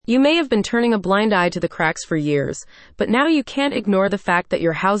You may have been turning a blind eye to the cracks for years, but now you can't ignore the fact that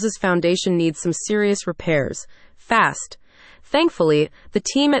your house's foundation needs some serious repairs. Fast. Thankfully, the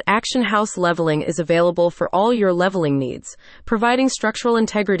team at Action House Leveling is available for all your leveling needs, providing structural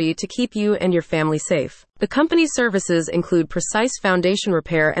integrity to keep you and your family safe. The company's services include precise foundation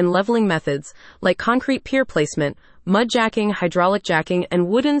repair and leveling methods like concrete pier placement, mud jacking, hydraulic jacking, and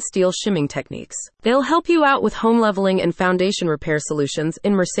wooden steel shimming techniques. They'll help you out with home leveling and foundation repair solutions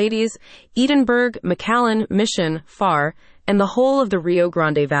in Mercedes, Edinburgh, McAllen, Mission, Pharr, and the whole of the Rio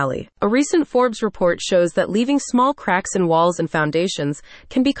Grande Valley. A recent Forbes report shows that leaving small cracks in walls and foundations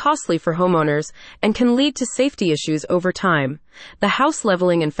can be costly for homeowners and can lead to safety issues over time. The house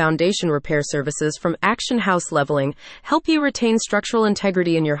leveling and foundation repair services from Action House Leveling help you retain structural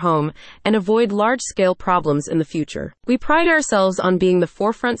integrity in your home and avoid large-scale problems in the future. We pride ourselves on being the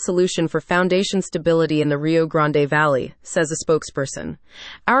forefront solution for foundation stability in the Rio Grande Valley, says a spokesperson.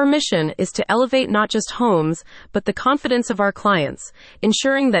 Our mission is to elevate not just homes, but the confidence of our clients,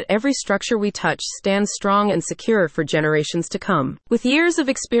 ensuring that every structure we touch stands strong and secure for generations to come. With years of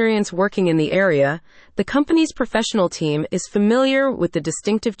experience working in the area, the company's professional team is familiar with the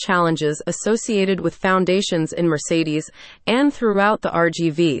distinctive challenges associated with foundations in Mercedes and throughout the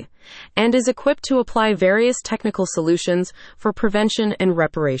RGV, and is equipped to apply various technical solutions for prevention and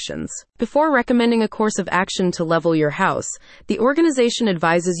reparations. Before recommending a course of action to level your house, the organization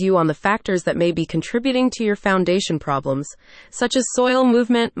advises you on the factors that may be contributing to your foundation problems, such as soil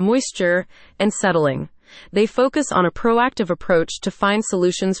movement, moisture, and settling. They focus on a proactive approach to find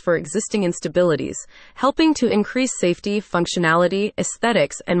solutions for existing instabilities, helping to increase safety, functionality,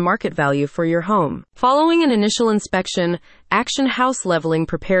 aesthetics, and market value for your home. Following an initial inspection, Action House Leveling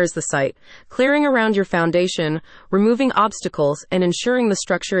prepares the site, clearing around your foundation, removing obstacles, and ensuring the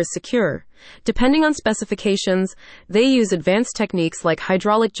structure is secure. Depending on specifications, they use advanced techniques like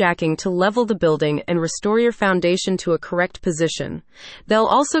hydraulic jacking to level the building and restore your foundation to a correct position. They'll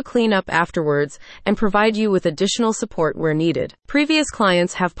also clean up afterwards and provide you with additional support where needed. Previous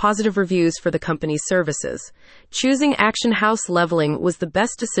clients have positive reviews for the company's services. Choosing Action House Leveling was the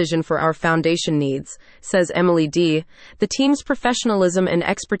best decision for our foundation needs, says Emily D. The team's professionalism and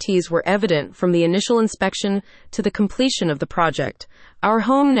expertise were evident from the initial inspection to the completion of the project. Our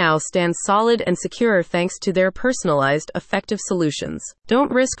home now stands solid and secure thanks to their personalized, effective solutions.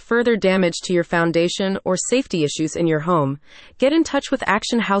 Don't risk further damage to your foundation or safety issues in your home. Get in touch with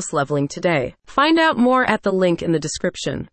Action House Leveling today. Find out more at the link in the description.